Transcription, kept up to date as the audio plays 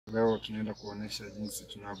Leo tunaenda kuonesha jinsi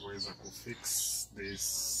tunavyoweza kufix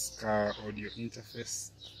this car audio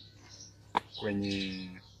interface kwenye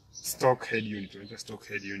stock head unit. Tunaita stock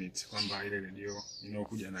head unit kwamba ile radio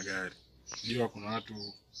inayokuja na gari. Ndio kuna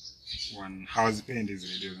watu hawazipendi hizo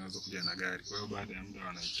radio zinazokuja na gari. Kwa hiyo baada ya muda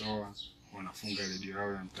wanaitoa, wanafunga radio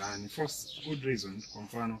yao ya mtaani for good reason. Kwa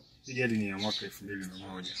mfano, hii gari ni ya mwaka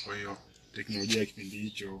 2001. Kwa hiyo teknolojia ya kipindi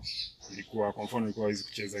hicho ilikuwa, kwa mfano, ilikuwa hizi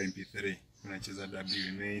kucheza MP3, unacheza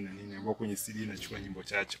WMA na nini, ambao kwenye CD inachukua nyimbo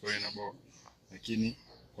chache, kwa hiyo inabao. Lakini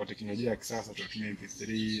kwa teknolojia ya kisasa tunatumia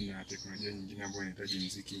MP3 na teknolojia nyingine ambayo inahitaji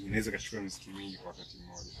muziki, inaweza kuchukua muziki mwingi kwa wakati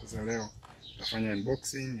mmoja. Sasa leo tutafanya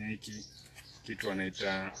unboxing ya hiki kitu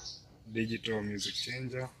wanaita digital music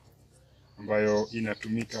changer, ambayo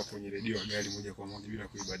inatumika kwenye redio ya gari moja kwa moja bila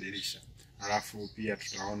kuibadilisha. Alafu pia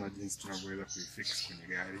tutaona jinsi tunavyoweza kuifix kwenye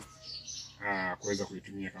gari, kuweza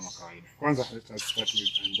kuitumia kama kawaida. Kwanza let us start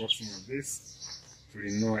with unboxing of this.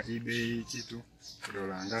 Tulinunua eBay kitu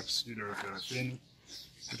dola ngapi? Sijui dola 30.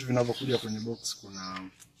 Vitu vinavyokuja kwenye box, kuna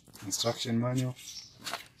instruction manual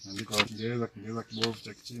andiko la Kiingereza kibovu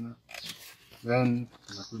cha Kichina. Then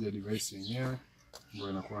inakuja device yenyewe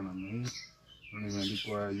ambayo inakuwa na hii.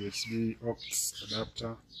 Imeandikwa USB aux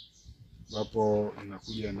adapter, ambapo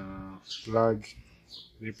inakuja na plug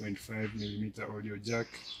 3.5 mm audio jack.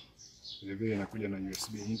 Vile inakuja na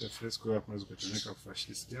USB interface, kwa hiyo unaweza kutumia flash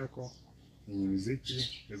disk yako yenye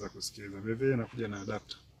muziki kuweza kusikiliza. Vile inakuja na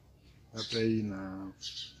adapter. Adapter hii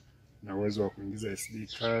na uwezo wa kuingiza SD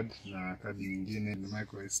card na kadi nyingine na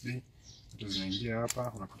micro SD. Vitu zinaingia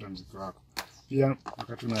hapa, unakuta muziki wako. Pia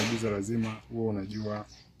wakati unaagiza lazima uwe unajua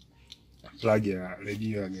plug ya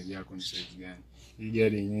radio ya gari yako ni size gani. Hii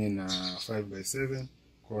gari yenyewe na 5x7,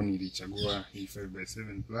 kwa hiyo nilichagua hii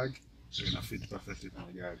 5x7 plug, so ina fit perfectly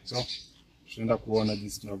kwenye gari. So tunaenda kuona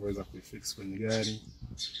jinsi tunavyoweza kuifix kwenye gari,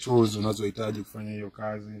 tools unazohitaji kufanya hiyo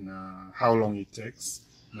kazi na how long it takes,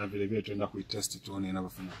 na vile vile tunaenda kuitest tuone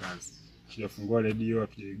inavyofanya kazi. Tunafungua radio,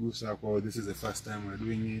 tujaigusa, kwa this is the first time we're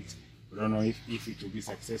doing it. We don't know if it will be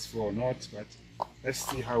successful or not, but let's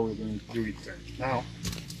see how we're going to do it. Now,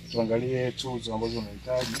 tuangalie tools ambazo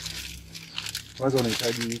unahitaji. Kwanza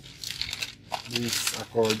unahitaji this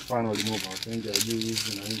accord panel remover. Wengi hawajui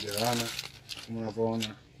hizi na wengi hawana. Kama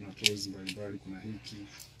unavyoona kuna tools mbalimbali, kuna hiki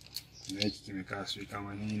kimekaa sio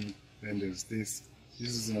kama nini. Then there's this.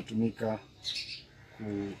 Hizi zinatumika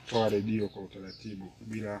kutoa radio kwa utaratibu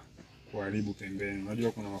bila kuharibu pembeni.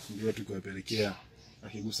 Unajua kuna mafundi wetu kiwapelekea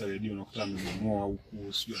akigusa radio unakuta amebomoa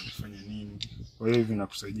huku, sio anafanya nini. Kwa hiyo hivi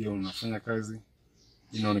nakusaidia unafanya kazi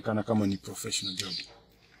inaonekana kama ni professional job.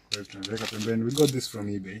 Kwa hiyo tunaweka pembeni. We got this from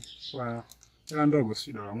eBay. Kwa hela ndogo,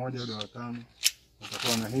 si dola 1 au dola 5.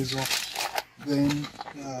 Utakuwa na hizo. Then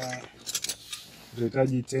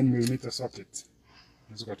unahitaji 10 mm socket.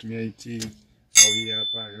 Unaweza kutumia hii au hii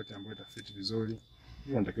hapa, yote ambayo itafit vizuri.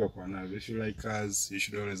 Hiyo unatakiwa kuwa nayo. If you like cars, you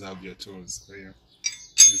should always have your tools. Kwa hiyo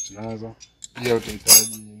hizi tunazo. Pia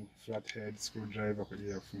utahitaji flathead screwdriver kwa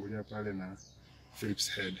ajili ya kufungulia pale na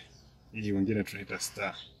Phillips head. Hii wengine tunaita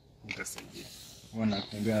star. Nitasaidia. Ona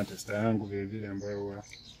kutembea na tester yangu vile vile ambayo huwa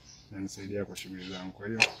inanisaidia kwa shughuli zangu. Kwa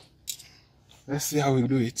hiyo let's see how we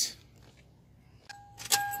do it.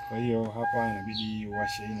 Kwa hiyo hapa inabidi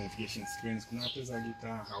uwashe hii navigation screens. Kuna Altezza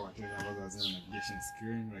gitaa au Altezza ambazo hazina navigation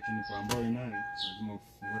screen, lakini kwa ambao inayo lazima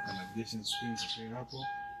ufungue navigation screen kwa hapo.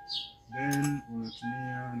 Then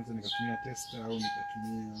unaweza nikatumia tester au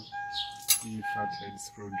nikatumia hii flathead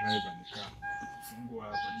screwdriver nikafungua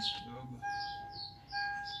hapa juu kidogo.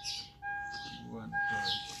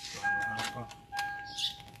 Hapa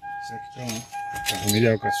sekta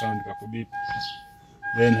familia kwa sound kwa kubip.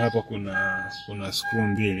 Then hapa kuna screw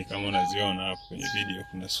mbili kama unaziona hapo kwenye video.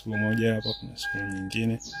 Kuna screw moja hapa, kuna screw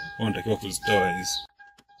nyingine. Unatakiwa kuzitoa hizi.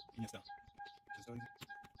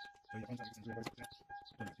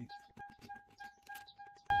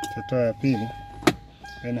 Toa ya pili.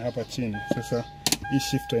 Then hapa chini. Sasa hii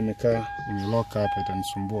shifter imekaa imelock hapa,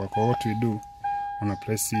 itanisumbua. Kwa what we do, una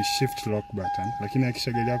press hii shift lock button, lakini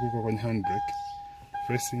hakisha gari yako iko kwenye handbrake.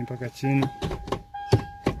 Press mpaka chini.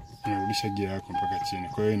 Unarudisha gear yako mpaka chini.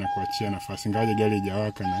 Kwa hiyo inakuachia nafasi ngaje gari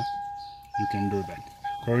haijawaka, na you can do that.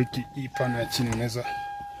 Kwa hiyo hii pana ya chini unaweza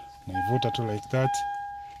unaivuta tu like that.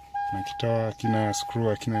 Unakitoa kina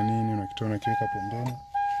screw kina nini, unakitoa na kiweka pembeni.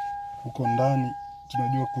 Huko ndani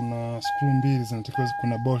tunajua kuna screw mbili zinatakiwa,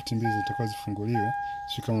 kuna bolt mbili zinatakiwa zifunguliwe.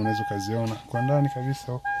 Sio kama unaweza kaziona. Kwa ndani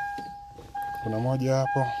kabisa huko kuna moja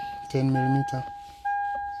hapo 10 mm.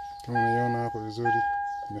 Kama unaiona hapo vizuri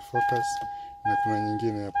imefocus, na kuna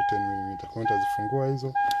nyingine hapo 10 mm. Kwa hiyo nitazifungua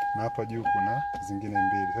hizo, na hapa juu kuna zingine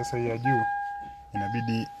mbili. Sasa hii ya juu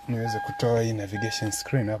inabidi niweze kutoa hii navigation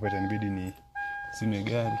screen hapa, itanibidi Zime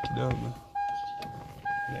gari kidogo.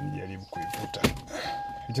 Nijaribu kuivuta.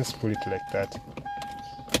 Just pull it like that.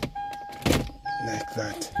 Like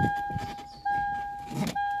that.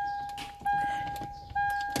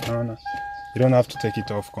 No. You don't have to take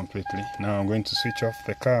it off completely. Now I'm going to switch off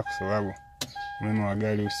the car kwa sababu umeme wa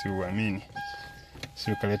gari usiuamini.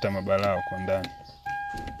 Si ukaleta mabalaa huko ndani.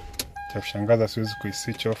 Cha kushangaza siwezi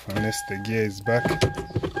kuiswitch off unless the gear is back.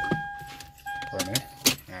 Pole.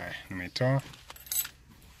 Haya, nimetoa.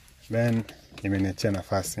 Then nimeniachia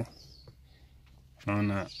nafasi.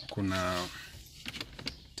 Naona kuna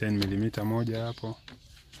 10 mm moja hapo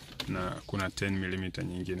na kuna 10 mm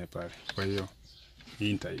nyingine pale. Kwa hiyo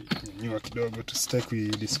hii nitainyanyua kidogo tusitaki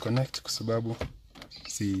kuidisconnect kwa sababu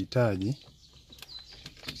sihitaji.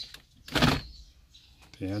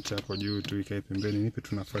 Niacha hapo juu tu ikae pembeni, nipe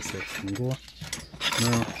tu nafasi ya kufungua.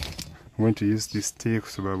 Now I'm going to use this stick kwa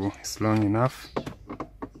sababu it's long enough.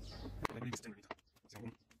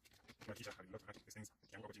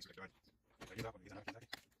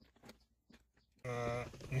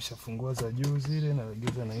 Nishafungua za juu zile na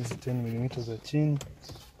legeza na hizi 10 mm za chini.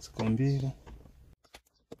 Ziko mbili.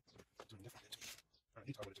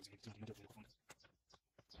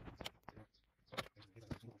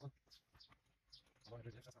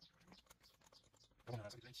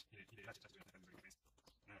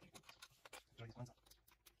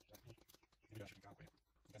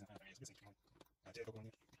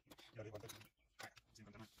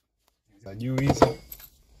 Za juu hizo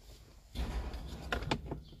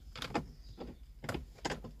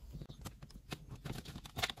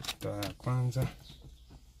toa kwanza,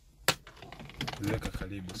 weka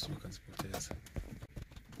karibu sio kazipoteza.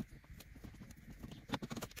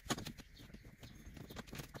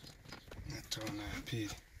 Natoa na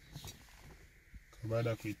pili. Baada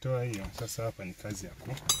ya kuitoa hiyo, sasa hapa ni kazi ya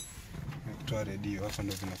kutoa redio. Hapa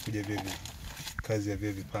ndo zinakuja vile kazi ya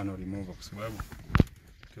vile panel remover kwa sababu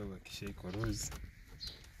kidogo kishiko loose.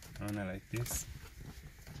 Naona like this.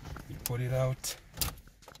 You pull it out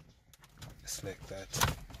just like that.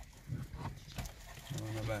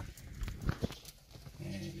 Naona bana.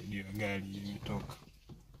 Redio gari imetoka.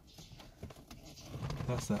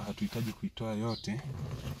 Sasa hatuhitaji kuitoa yote.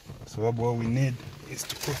 Sababu all we need is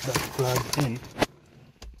to put that plug in.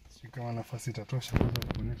 Kama nafasi itatosha kuweza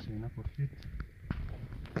kuonesha inapofit.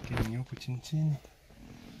 Lakini huku chini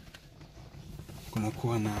kuna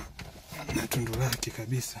kuwa na tundu lake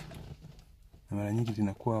kabisa. Na mara nyingi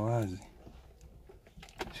linakuwa wazi.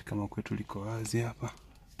 Kama kwetu liko wazi hapa.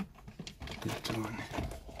 Tuone.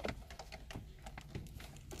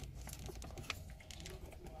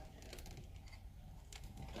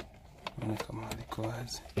 Ona kama liko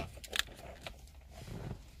wazi.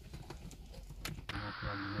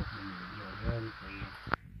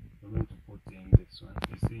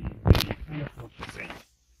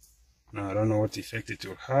 Now I don't know what effect it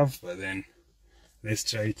will have, but then let's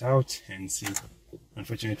try it out and see.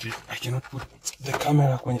 Unfortunately, I cannot put the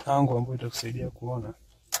camera kwenye angle ambayo itakusaidia kuona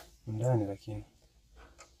ndani, lakini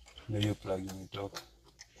ndio hiyo plug imetoka.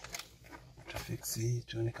 Tutafix hii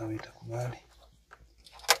tuone kama itakubali.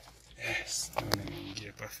 Yes, naona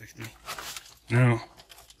imeingia perfectly. Now,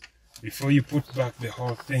 before you put back the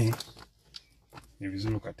whole thing, ni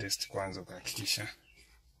vizuri ukatest kwanza kuhakikisha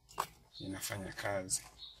inafanya kazi.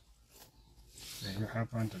 Ndio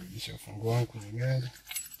hapa nitarudisha ufunguo wangu kwenye gari.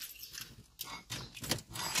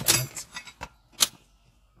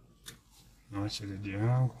 Naacha redio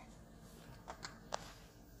yangu.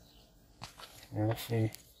 Alafu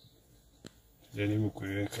jaribu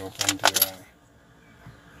kuiweka upande wa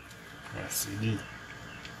CD.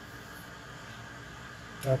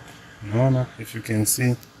 Tap. Naona, if you can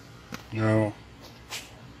see now,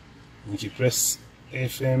 nikipress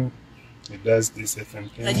FM, it does this FM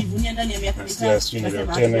thing.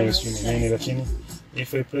 Lakini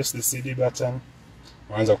if I press the CD button,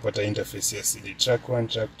 unaanza kupata interface ya CD track 1,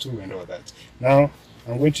 track 2 and all that. Now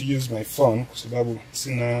I'm going to use my phone kwa sababu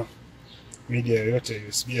sina media yoyote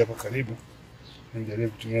USB hapa karibu.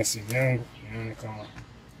 Nijaribu kutumia simu yangu nione kama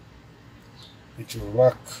it will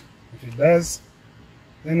work. If it does,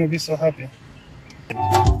 then we'll be so happy.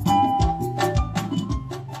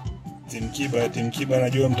 Team Kiba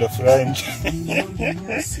najua mtafurahi.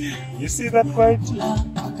 You see that quality?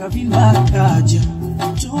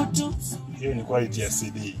 Hiyo ni quality ya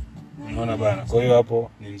CD. Unaona bana. Kwa hiyo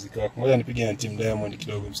hapo ni muziki wako. Ngoja nipige na Team Diamond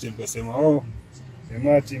kidogo. Msije mkasema oh,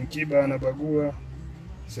 sema Team Kiba anabagua.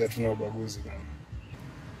 Sasa tuna ubaguzi bana.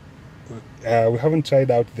 We haven't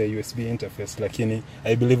tried out the USB interface, lakini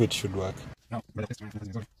I believe it should work. Now, what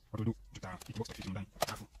we'll do,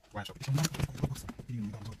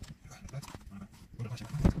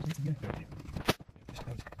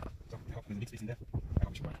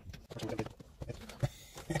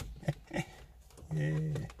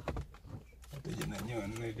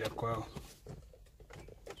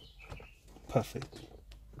 Perfect.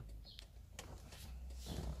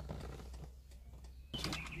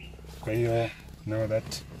 Kwa hiyo now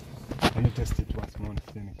that let me test it once more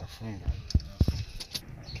then nikafunga.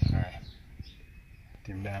 Haya.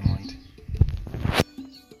 Team Diamond.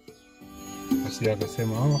 Basi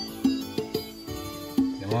akasema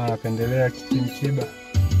jamaa anapendelea Team Kiba.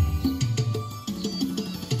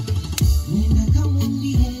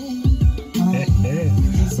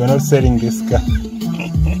 We're not selling this car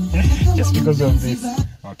just because of this.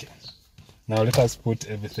 Okay. Now let us put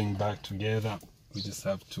everything back together. We just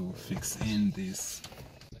have to fix in this.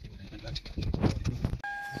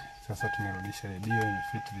 Sasa tumerudisha radio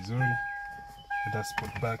imefit vizuri. Let us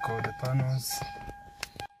put back all the panels.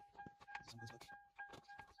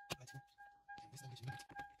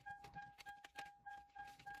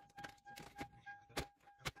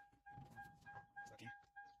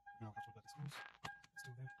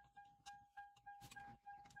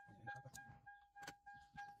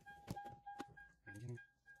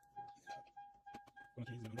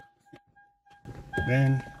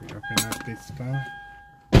 Then we open up this panel.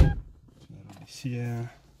 Tunarudishia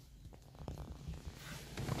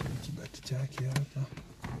kibati chake hapa.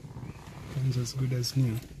 Comes as good as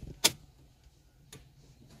new.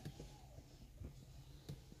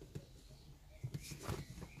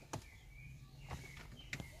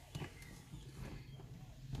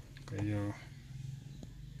 Kwa hiyo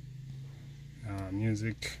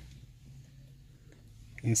music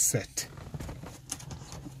is set.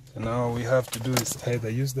 So now we have to do is either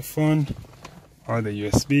use the phone or the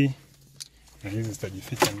USB. Na hizi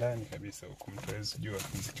zitajificha ndani kabisa huku mtu hawezi jua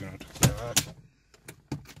muziki unatokea wapi.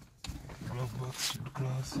 Glove box should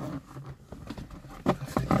close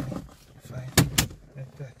perfectly fine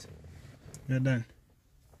like that. We're done.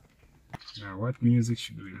 Now what music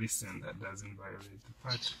should we listen that doesn't violate the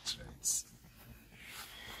patent rights?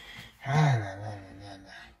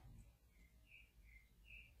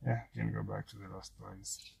 Yeah, we can go back to the Lost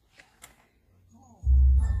Boys.